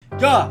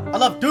Yeah, I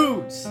love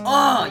dudes.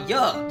 Yeah.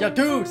 Yeah,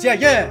 dudes.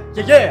 Yeah.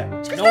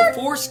 No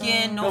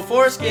foreskin, No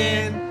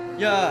foreskin.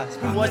 Yeah,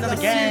 Spoon Boys not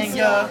a gang.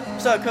 Yeah.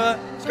 What's up, cut?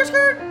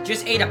 Skirt.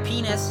 Just ate a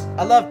penis.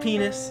 I love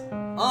penis.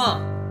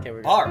 Okay,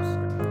 bars.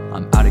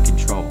 I'm out of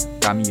control.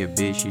 Got me a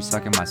bitch, she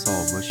sucking my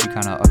soul, but she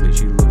kinda ugly,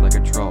 she look like a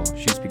troll.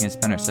 She speaking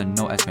Spanish, said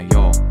no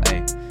español.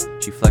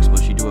 Ayy, she flexible,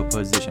 she do a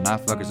position. I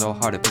fuck her so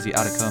hard, a pussy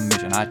out of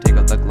commission. I take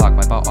out the Glock,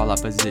 wipe out all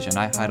opposition.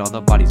 I hide all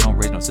the bodies, don't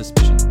raise no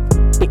suspicion.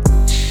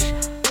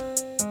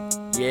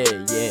 Yeah.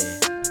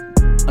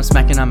 I'm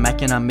smacking, I'm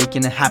macking, I'm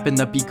making it happen.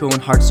 The beat going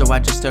hard, so I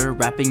just started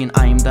rapping. And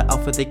I am the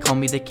alpha, they call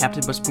me the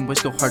captain. But Spoon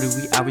Boys go harder,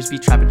 we always be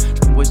trapping.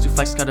 Spoon Boys do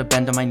flex, got a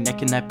band on my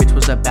neck. And that bitch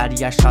was a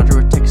baddie, I shot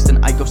her a text.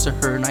 And I ghost to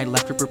her and I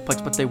left her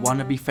perplexed. But they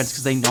wanna be friends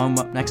cause they know I'm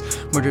up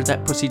next. Murder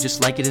that pussy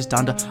just like it is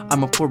Donda.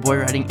 I'm a poor boy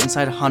riding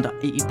inside a Honda.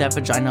 I eat that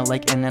vagina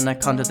like an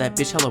anaconda. That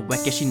bitch hella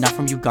wet, guess she not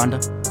from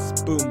Uganda.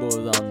 Spoon Boys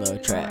on the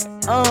track.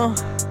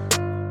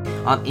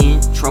 I'm in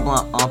trouble,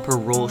 I'm on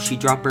parole. She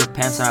drop her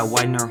pants and I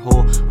widen her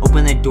hole.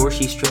 Open the door,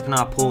 she stripping on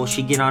a pole.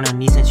 She get on her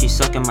knees and she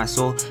sucking my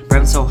soul.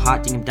 Breathing so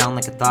hot, digging down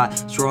like a thought.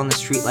 Stroll on the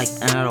street like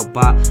an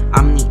Autobot.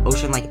 I'm in the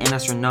ocean like an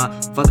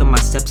astronaut. Fucking my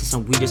stepsis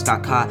and we just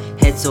got caught.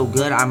 Head so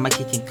good, I might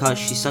get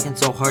concussed. She sucking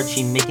so hard,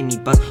 she making me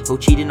bust. Oh,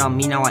 cheating on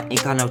me, now I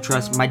ain't got no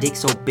trust. My dick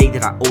so big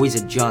that I always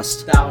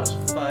adjust. That was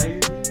fire.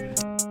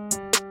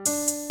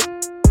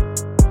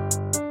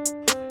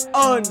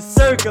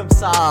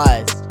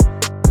 Uncircumcised.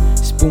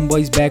 Spoon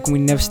Boys back and we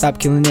never stop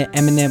killing it.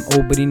 Eminem,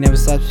 oh, but he never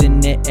stops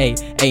spitting it.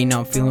 Ayy, now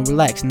I'm feeling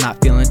relaxed,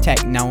 not feeling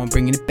attacked. Now I'm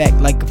bringing it back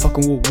like a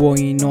fucking world war.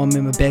 You know I'm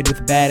in my bed with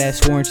a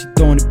badass war and she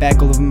throwing it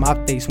back all over my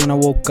face. When I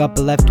woke up,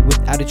 I left it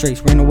without a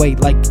trace. Ran away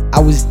like I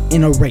was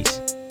in a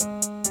race.